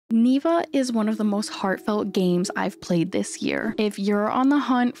Neva is one of the most heartfelt games I've played this year. If you're on the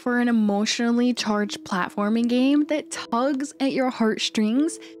hunt for an emotionally charged platforming game that tugs at your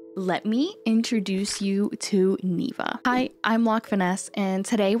heartstrings, let me introduce you to Neva. Hi, I'm Lock Finesse, and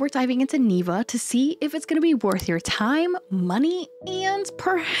today we're diving into Neva to see if it's going to be worth your time, money, and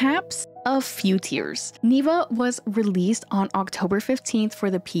perhaps a few tears. Neva was released on October 15th for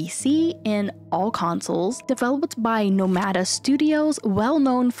the PC and all consoles, developed by Nomada Studios, well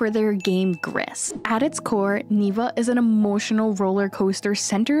known for their game Gris. At its core, Neva is an emotional roller coaster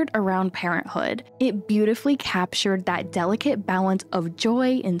centered around parenthood. It beautifully captured that delicate balance of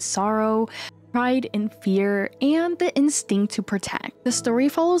joy and sorrow, pride and fear, and the instinct to protect. The story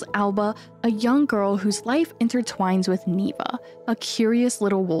follows Alba, a young girl whose life intertwines with Neva, a curious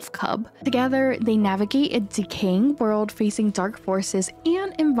little wolf cub. Together, they navigate a decaying world facing dark forces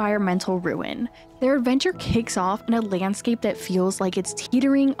and environmental ruin. Their adventure kicks off in a landscape that feels like it's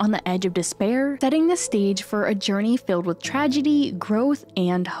teetering on the edge of despair, setting the stage for a journey filled with tragedy, growth,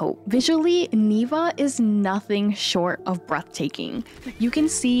 and hope. Visually, Neva is nothing short of breathtaking. You can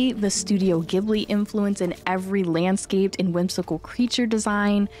see the Studio Ghibli influence in every landscape and whimsical creature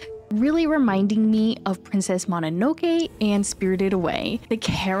design, really reminding me of Princess Mononoke and Spirited Away. The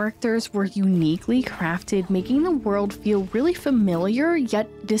characters were uniquely crafted, making the world feel really familiar yet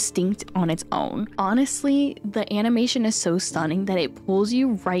distinct on its own. Honestly, the animation is so stunning that it pulls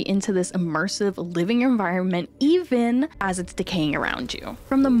you right into this immersive living environment even as it's decaying around you.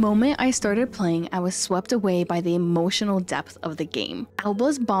 From the moment I started playing, I was swept away by the emotional depth of the game.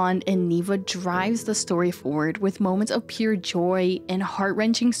 Alba's bond and Neva drives the story forward with moments of pure joy and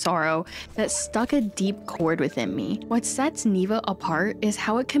heart-wrenching sorrow that stuck a deep chord within me. What sets Neva apart is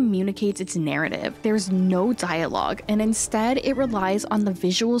how it communicates its narrative. There's no dialogue, and instead it relies on the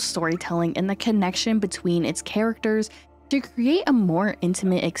visual storytelling and the connection between its characters to create a more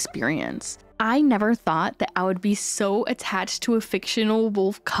intimate experience. I never thought that I would be so attached to a fictional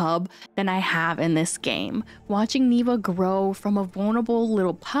wolf cub than I have in this game. Watching Neva grow from a vulnerable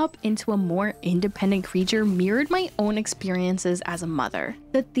little pup into a more independent creature mirrored my own experiences as a mother.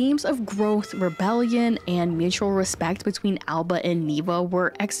 The themes of growth, rebellion, and mutual respect between Alba and Neva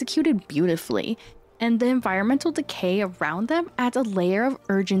were executed beautifully, and the environmental decay around them adds a layer of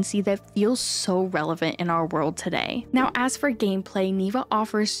urgency that feels so relevant in our world today. Now, as for gameplay, Neva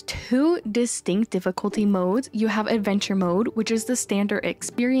offers two distinct difficulty modes. You have adventure mode, which is the standard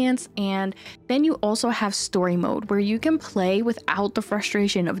experience, and then you also have story mode, where you can play without the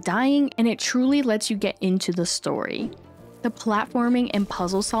frustration of dying, and it truly lets you get into the story. The platforming and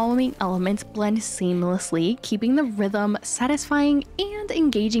puzzle solving elements blend seamlessly, keeping the rhythm satisfying and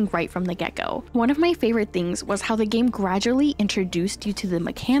engaging right from the get-go. One of my favorite things was how the game gradually introduced you to the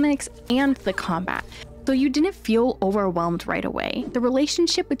mechanics and the combat, so you didn't feel overwhelmed right away. The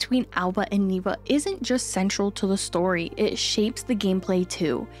relationship between Alba and Neva isn't just central to the story, it shapes the gameplay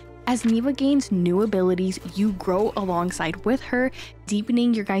too. As Neva gains new abilities, you grow alongside with her,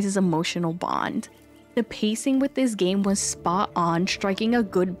 deepening your guys' emotional bond. The pacing with this game was spot on, striking a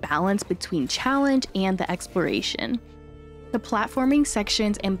good balance between challenge and the exploration. The platforming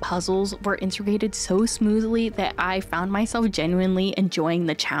sections and puzzles were integrated so smoothly that I found myself genuinely enjoying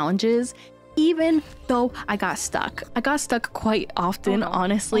the challenges, even though I got stuck. I got stuck quite often,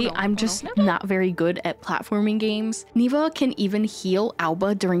 honestly. I'm just not very good at platforming games. Neva can even heal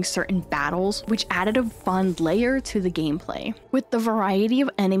Alba during certain battles, which added a fun layer to the gameplay. With the variety of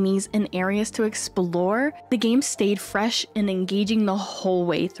enemies and areas to explore, the game stayed fresh and engaging the whole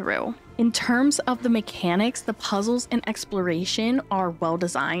way through. In terms of the mechanics, the puzzles and exploration are well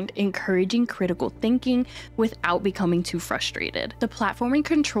designed, encouraging critical thinking without becoming too frustrated. The platforming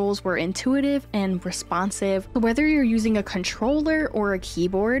controls were intuitive and responsive, so whether you're using a controller or a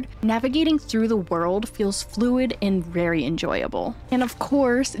keyboard, navigating through the world feels fluid and very enjoyable. And of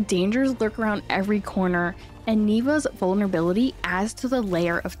course, dangers lurk around every corner, and Neva's vulnerability adds to the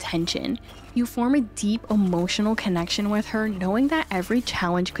layer of tension. You form a deep emotional connection with her, knowing that every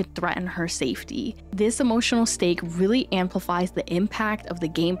challenge could threaten her safety. This emotional stake really amplifies the impact of the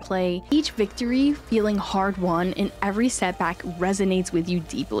gameplay, each victory feeling hard won and every setback resonates with you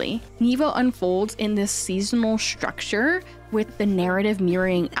deeply. Neva unfolds in this seasonal structure, with the narrative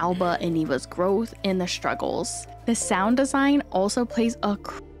mirroring Alba and Neva's growth and the struggles. The sound design also plays a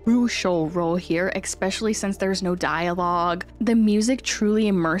crucial role here, especially since there's no dialogue. The music truly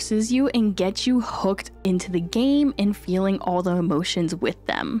immerses you and gets you hooked into the game and feeling all the emotions with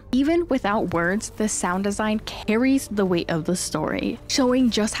them. Even without words, the sound design carries the weight of the story,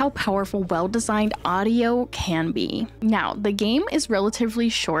 showing just how powerful well-designed audio can be. Now, the game is relatively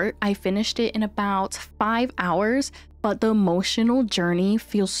short. I finished it in about 5 hours, but the emotional journey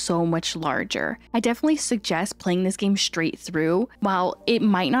feels so much larger. I definitely suggest playing this game straight through. While it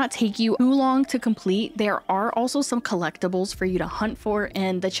might not take you too long to complete, there are also some collectibles for you to hunt for,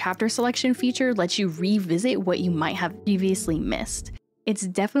 and the chapter selection feature lets you revisit what you might have previously missed. It's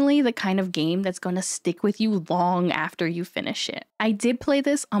definitely the kind of game that's going to stick with you long after you finish it. I did play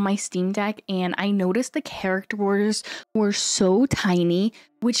this on my Steam Deck, and I noticed the characters were so tiny,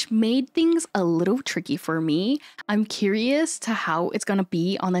 which made things a little tricky for me. I'm curious to how it's going to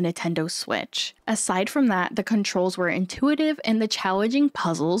be on the Nintendo Switch. Aside from that, the controls were intuitive, and the challenging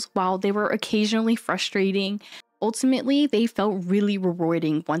puzzles, while they were occasionally frustrating, ultimately, they felt really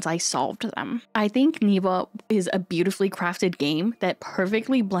rewarding once I solved them. I think Neva is a beautifully crafted game that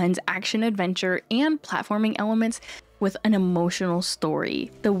perfectly blends action-adventure and platforming elements with an emotional story.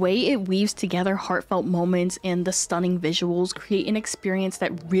 The way it weaves together heartfelt moments and the stunning visuals create an experience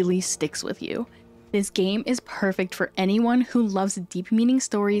that really sticks with you. This game is perfect for anyone who loves deep meaning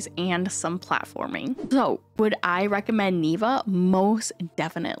stories and some platforming. So, would I recommend Neva? Most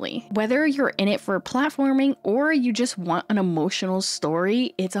definitely. Whether you're in it for platforming or you just want an emotional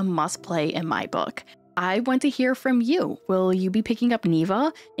story, it's a must play in my book. I want to hear from you. Will you be picking up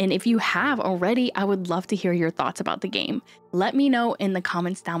Neva? And if you have already, I would love to hear your thoughts about the game. Let me know in the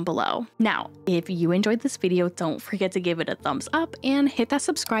comments down below. Now, if you enjoyed this video, don't forget to give it a thumbs up and hit that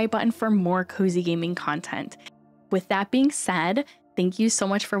subscribe button for more cozy gaming content. With that being said, thank you so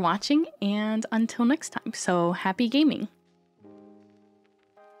much for watching, and until next time, so happy gaming.